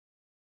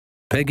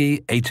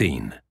Peggy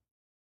 18.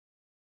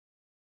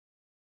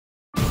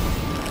 I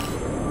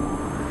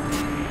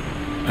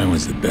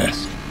was the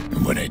best at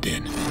what I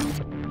did.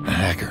 A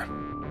hacker.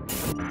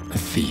 A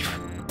thief.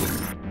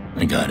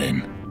 I got in,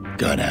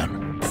 got out.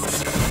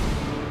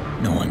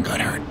 No one got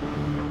hurt.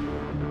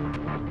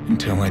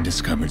 Until I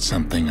discovered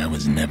something I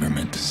was never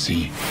meant to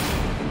see.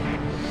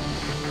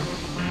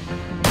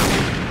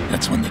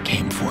 That's when they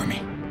came for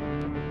me,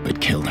 but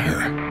killed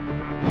her.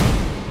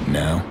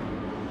 Now,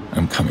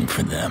 I'm coming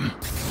for them.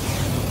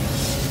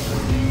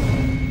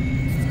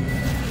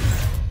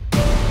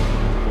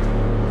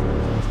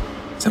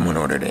 Someone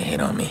ordered a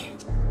hit on me.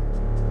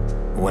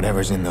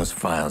 Whatever's in those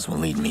files will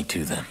lead me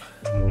to them.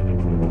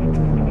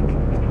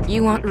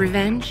 You want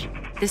revenge?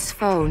 This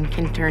phone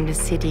can turn the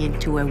city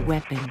into a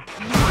weapon.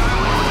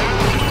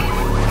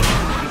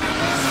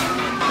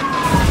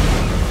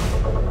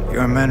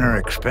 Your men are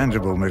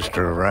expendable, Mr.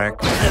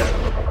 Iraq.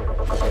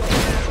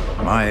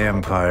 My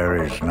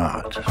empire is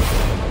not.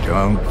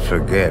 Don't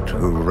forget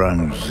who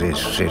runs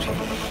this city.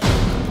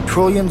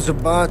 Trillions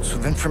of bots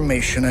with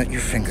information at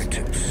your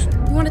fingertips.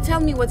 You want to tell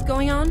me what's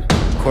going on?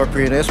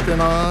 Corporate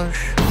espionage.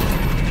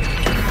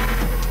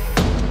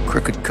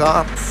 Crooked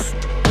cops.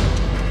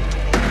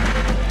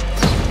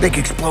 Big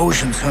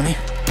explosions, honey.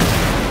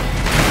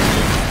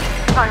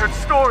 I heard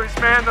stories,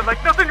 man. They're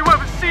like nothing you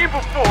ever seen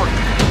before.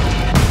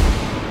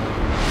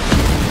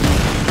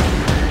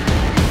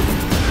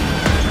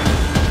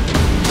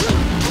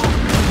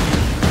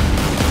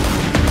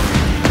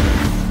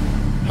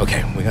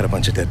 Okay, we got a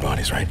bunch of dead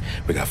bodies, right?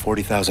 We got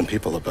 40,000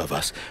 people above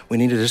us. We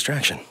need a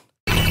distraction.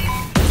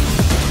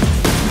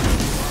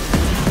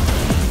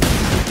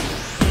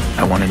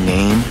 I want a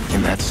name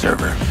in that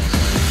server.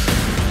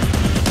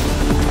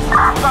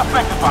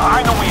 Suspect is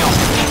behind the wheel.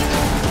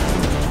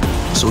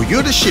 So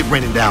you're the shit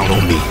raining down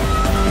on me.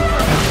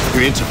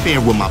 You're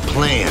interfering with my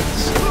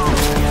plans.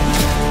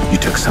 You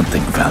took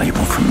something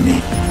valuable from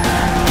me.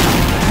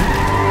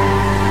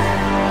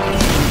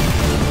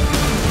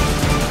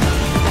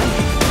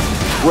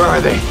 Where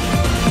are they?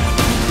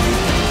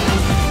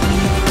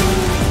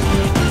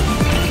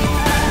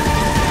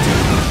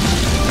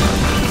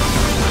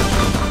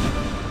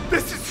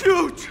 This is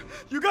huge.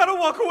 You gotta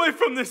walk away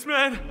from this,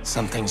 man.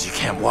 Some things you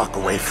can't walk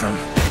away from.